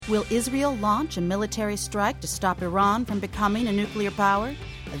Will Israel launch a military strike to stop Iran from becoming a nuclear power?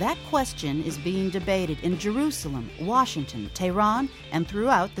 That question is being debated in Jerusalem, Washington, Tehran, and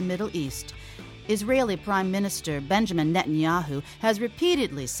throughout the Middle East. Israeli Prime Minister Benjamin Netanyahu has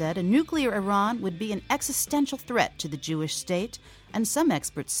repeatedly said a nuclear Iran would be an existential threat to the Jewish state, and some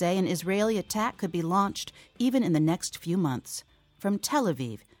experts say an Israeli attack could be launched even in the next few months. From Tel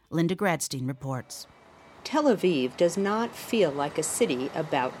Aviv, Linda Gradstein reports. Tel Aviv does not feel like a city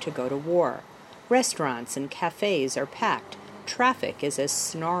about to go to war. Restaurants and cafes are packed. Traffic is as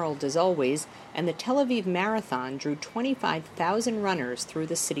snarled as always, and the Tel Aviv Marathon drew 25,000 runners through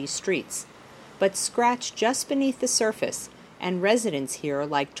the city streets. But scratch just beneath the surface, and residents here,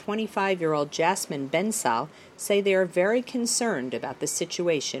 like 25-year-old Jasmine Bensal, say they are very concerned about the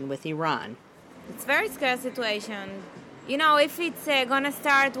situation with Iran. It's a very scary situation. You know, if it's going to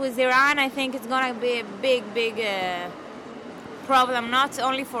start with Iran, I think it's going to be a big problem, not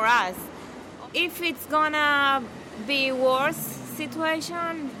only for us. If it's going to be a worse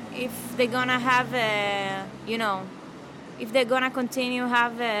situation, if they're going to have if they're going to continue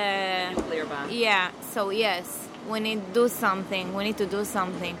have a nuclear bomb. Yeah, so yes, we need to do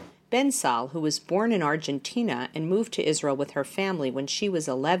something. Bensal, who was born in Argentina and moved to Israel with her family when she was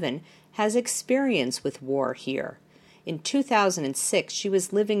 11, has experience with war here. In 2006, she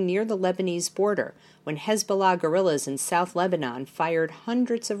was living near the Lebanese border when Hezbollah guerrillas in South Lebanon fired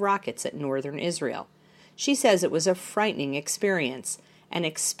hundreds of rockets at northern Israel. She says it was a frightening experience and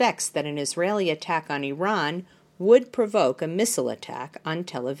expects that an Israeli attack on Iran would provoke a missile attack on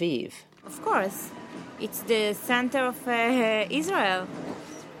Tel Aviv. Of course. It's the center of Israel.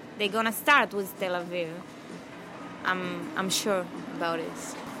 They're going to start with Tel Aviv. I'm sure about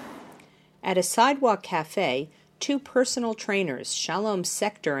it. At a sidewalk cafe, two personal trainers, Shalom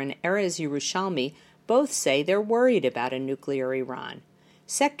Sector and Erez Yerushalmi, both say they're worried about a nuclear Iran.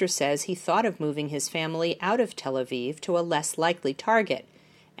 Sector says he thought of moving his family out of Tel Aviv to a less likely target.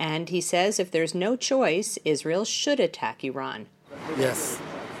 And he says if there's no choice, Israel should attack Iran. Yes,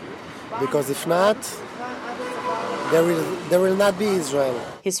 because if not, there will not be Israel.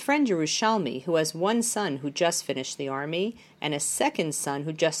 His friend Yerushalmi, who has one son who just finished the army and a second son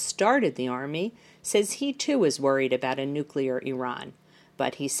who just started the army, says he too is worried about a nuclear Iran.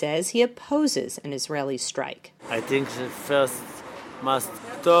 But he says he opposes an Israeli strike. I think first must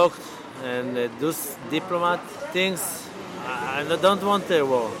talk and do diplomat things. I don't want a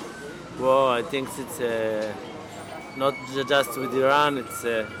war. War, I think it's not just with Iran, it's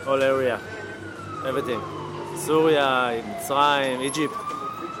all area, everything. Syria, Mitzrayim,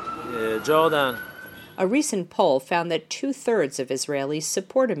 Egypt, Jordan. A recent poll found that 2/3 of Israelis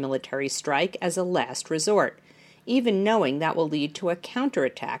support a military strike as a last resort, even knowing that will lead to a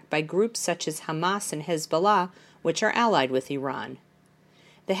counterattack by groups such as Hamas and Hezbollah, which are allied with Iran.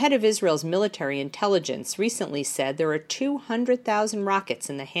 The head of Israel's military intelligence recently said there are 200,000 rockets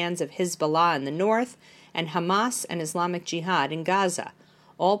in the hands of Hezbollah in the north and Hamas and Islamic Jihad in Gaza,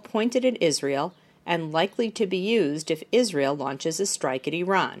 all pointed at Israel and likely to be used if Israel launches a strike at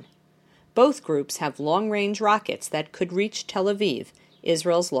Iran. Both groups have long-range rockets that could reach Tel Aviv,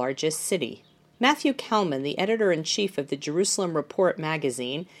 Israel's largest city. Matthew Kalman, the editor-in-chief of the Jerusalem Report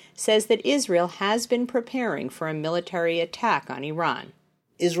magazine, says that Israel has been preparing for a military attack on Iran.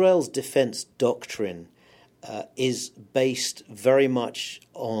 Israel's defense doctrine is based very much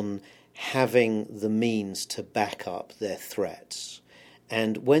on having the means to back up their threats.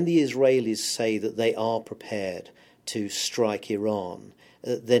 And when the Israelis say that they are prepared to strike Iran,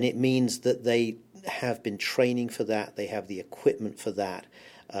 then it means that they have been training for that, they have the equipment for that,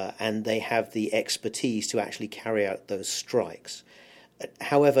 and they have the expertise to actually carry out those strikes.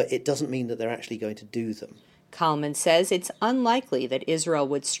 However, it doesn't mean that they're actually going to do them. Kalman says it's unlikely that Israel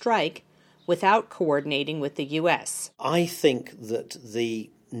would strike without coordinating with the U.S. I think that the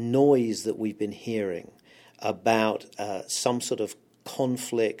noise that we've been hearing about some sort of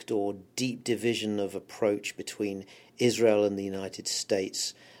conflict or deep division of approach between Israel and the United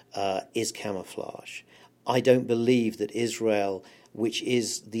States is camouflage. I don't believe that Israel, which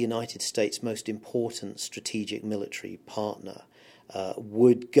is the United States' most important strategic military partner,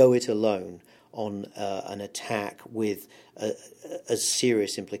 would go it alone on an attack with as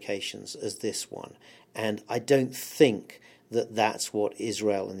serious implications as this one. And I don't think that that's what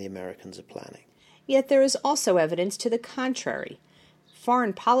Israel and the Americans are planning. Yet there is also evidence to the contrary.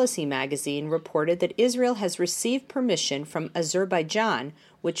 Foreign Policy magazine reported that Israel has received permission from Azerbaijan,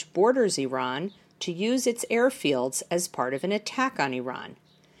 which borders Iran, to use its airfields as part of an attack on Iran.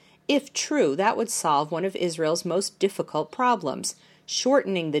 If true, that would solve one of Israel's most difficult problems,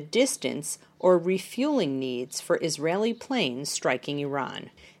 shortening the distance or refueling needs for Israeli planes striking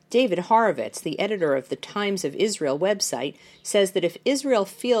Iran. David Horowitz, the editor of the Times of Israel website, says that if Israel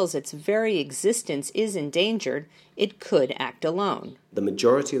feels its very existence is endangered, it could act alone. The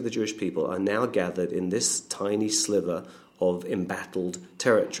majority of the Jewish people are now gathered in this tiny sliver of embattled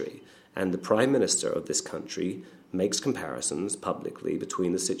territory, and the Prime Minister of this country makes comparisons publicly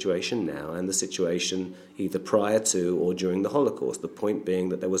between the situation now and the situation either prior to or during the Holocaust, the point being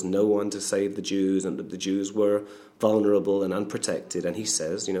that there was no one to save the Jews and that the Jews were vulnerable and unprotected. And he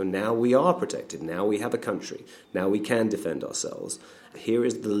says, now we are protected, now we have a country, now we can defend ourselves. Here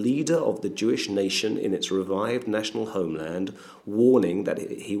is the leader of the Jewish nation in its revived national homeland warning that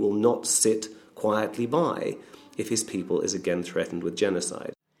he will not sit quietly by if his people is again threatened with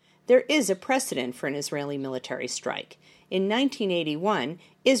genocide. There is a precedent for an Israeli military strike. In 1981,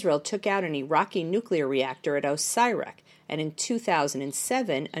 Israel took out an Iraqi nuclear reactor at Osirak, and in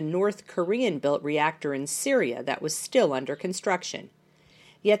 2007, a North Korean-built reactor in Syria that was still under construction.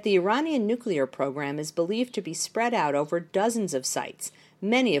 Yet the Iranian nuclear program is believed to be spread out over dozens of sites,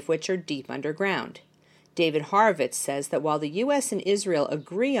 many of which are deep underground. David Horowitz says that while the U.S. and Israel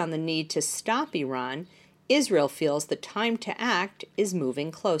agree on the need to stop Iran, Israel feels the time to act is moving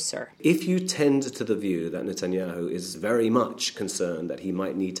closer. If you tend to the view that Netanyahu is very much concerned that he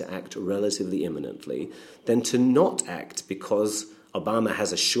might need to act relatively imminently, then to not act because Obama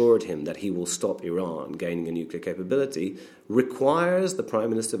has assured him that he will stop Iran gaining a nuclear capability requires the Prime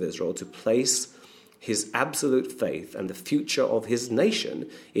Minister of Israel to place his absolute faith and the future of his nation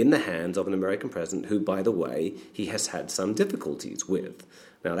in the hands of an American president who, by the way, he has had some difficulties with.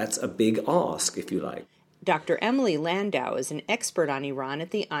 Now, that's a big ask, if you like. Dr. Emily Landau is an expert on Iran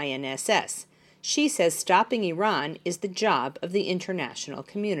at the INSS. She says stopping Iran is the job of the international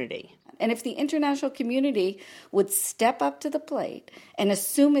community. And if the international community would step up to the plate and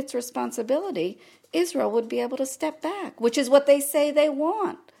assume its responsibility, Israel would be able to step back, which is what they say they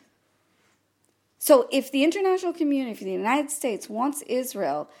want. So if the international community, if the United States wants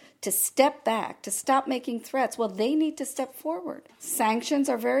Israel to step back, to stop making threats, well, they need to step forward. Sanctions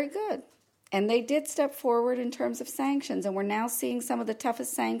are very good. And they did step forward in terms of sanctions, and we're now seeing some of the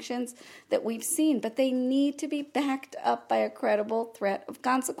toughest sanctions that we've seen, but they need to be backed up by a credible threat of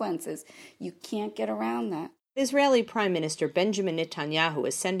consequences. You can't get around that. Israeli Prime Minister Benjamin Netanyahu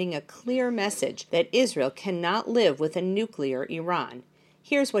is sending a clear message that Israel cannot live with a nuclear Iran.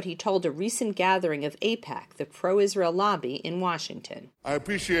 Here's what he told a recent gathering of AIPAC, the pro-Israel lobby in Washington. I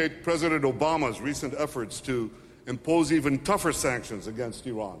appreciate President Obama's recent efforts to impose even tougher sanctions against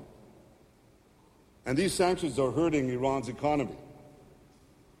Iran. And these sanctions are hurting Iran's economy.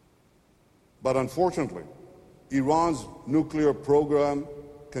 But unfortunately, Iran's nuclear program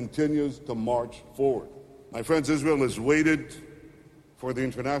continues to march forward. My friends, Israel has waited for the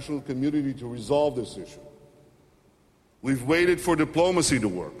international community to resolve this issue. We've waited for diplomacy to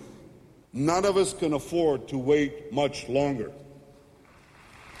work. None of us can afford to wait much longer.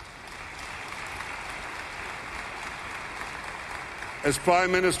 As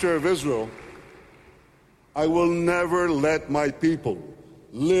Prime Minister of Israel, I will never let my people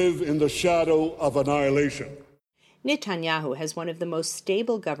live in the shadow of annihilation. Netanyahu has one of the most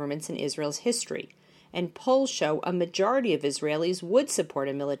stable governments in Israel's history, and polls show a majority of Israelis would support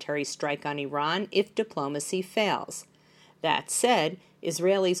a military strike on Iran if diplomacy fails. That said,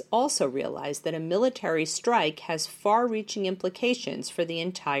 Israelis also realize that a military strike has far-reaching implications for the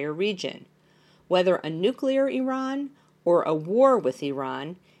entire region. Whether a nuclear Iran or a war with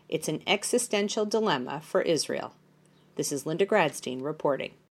Iran, it's an existential dilemma for Israel. This is Linda Gradstein reporting.